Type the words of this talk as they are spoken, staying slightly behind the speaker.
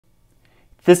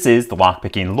This is the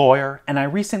Lockpicking Lawyer, and I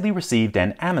recently received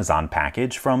an Amazon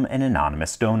package from an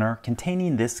anonymous donor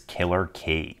containing this killer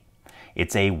key.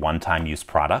 It's a one-time use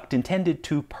product intended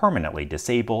to permanently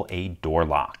disable a door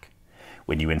lock.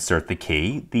 When you insert the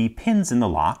key, the pins in the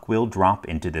lock will drop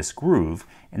into this groove,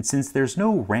 and since there's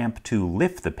no ramp to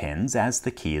lift the pins as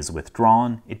the key is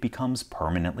withdrawn, it becomes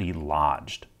permanently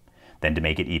lodged. Then to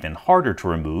make it even harder to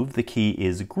remove, the key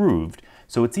is grooved,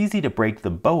 so it's easy to break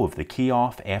the bow of the key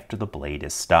off after the blade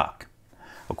is stuck.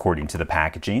 According to the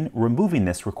packaging, removing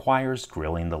this requires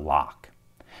drilling the lock.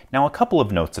 Now, a couple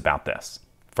of notes about this.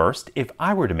 First, if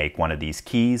I were to make one of these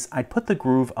keys, I'd put the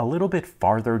groove a little bit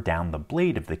farther down the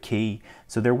blade of the key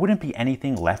so there wouldn't be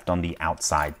anything left on the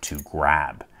outside to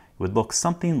grab. It would look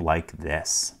something like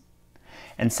this.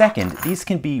 And second, these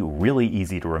can be really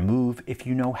easy to remove if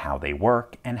you know how they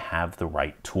work and have the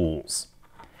right tools.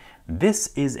 This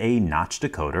is a notch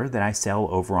decoder that I sell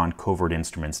over on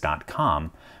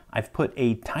covertinstruments.com. I've put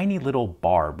a tiny little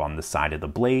barb on the side of the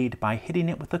blade by hitting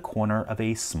it with the corner of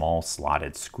a small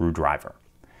slotted screwdriver.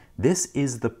 This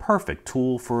is the perfect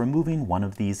tool for removing one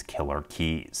of these killer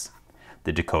keys.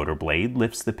 The decoder blade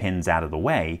lifts the pins out of the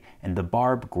way, and the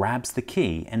barb grabs the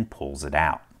key and pulls it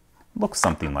out. It looks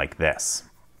something like this.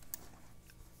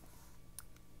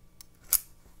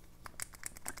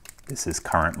 This is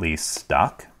currently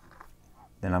stuck.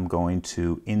 Then I'm going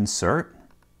to insert,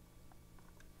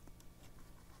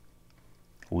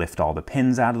 lift all the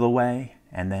pins out of the way,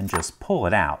 and then just pull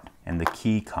it out, and the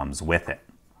key comes with it.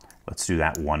 Let's do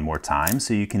that one more time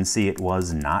so you can see it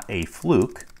was not a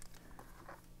fluke.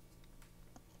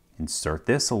 Insert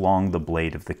this along the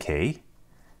blade of the key,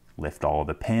 lift all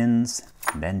the pins,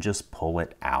 and then just pull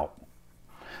it out.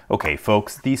 Okay,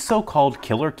 folks, these so-called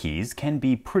killer keys can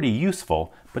be pretty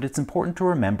useful, but it's important to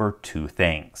remember two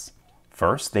things.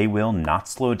 First, they will not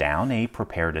slow down a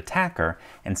prepared attacker,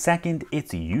 and second,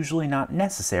 it's usually not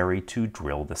necessary to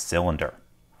drill the cylinder.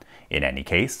 In any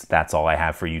case, that's all I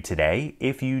have for you today.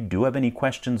 If you do have any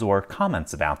questions or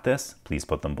comments about this, please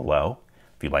put them below.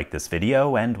 If you like this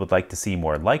video and would like to see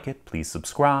more like it, please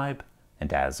subscribe.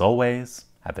 And as always,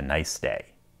 have a nice day.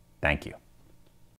 Thank you.